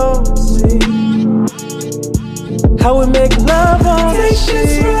we don't see how we make love on the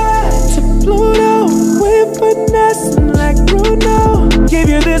sheet. To Pluto, we're finessing like Bruno. Give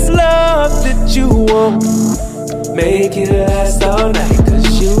you this love that you want. Make it last all night,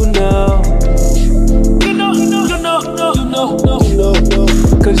 'cause you know. You know.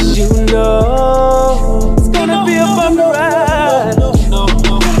 'Cause you know it's gonna be a fun ride.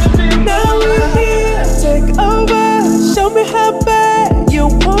 Now we're here, take over. Show me how bad you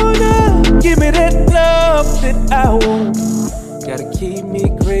wanna. Give me that love that I want. Gotta keep me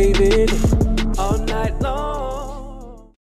craving it.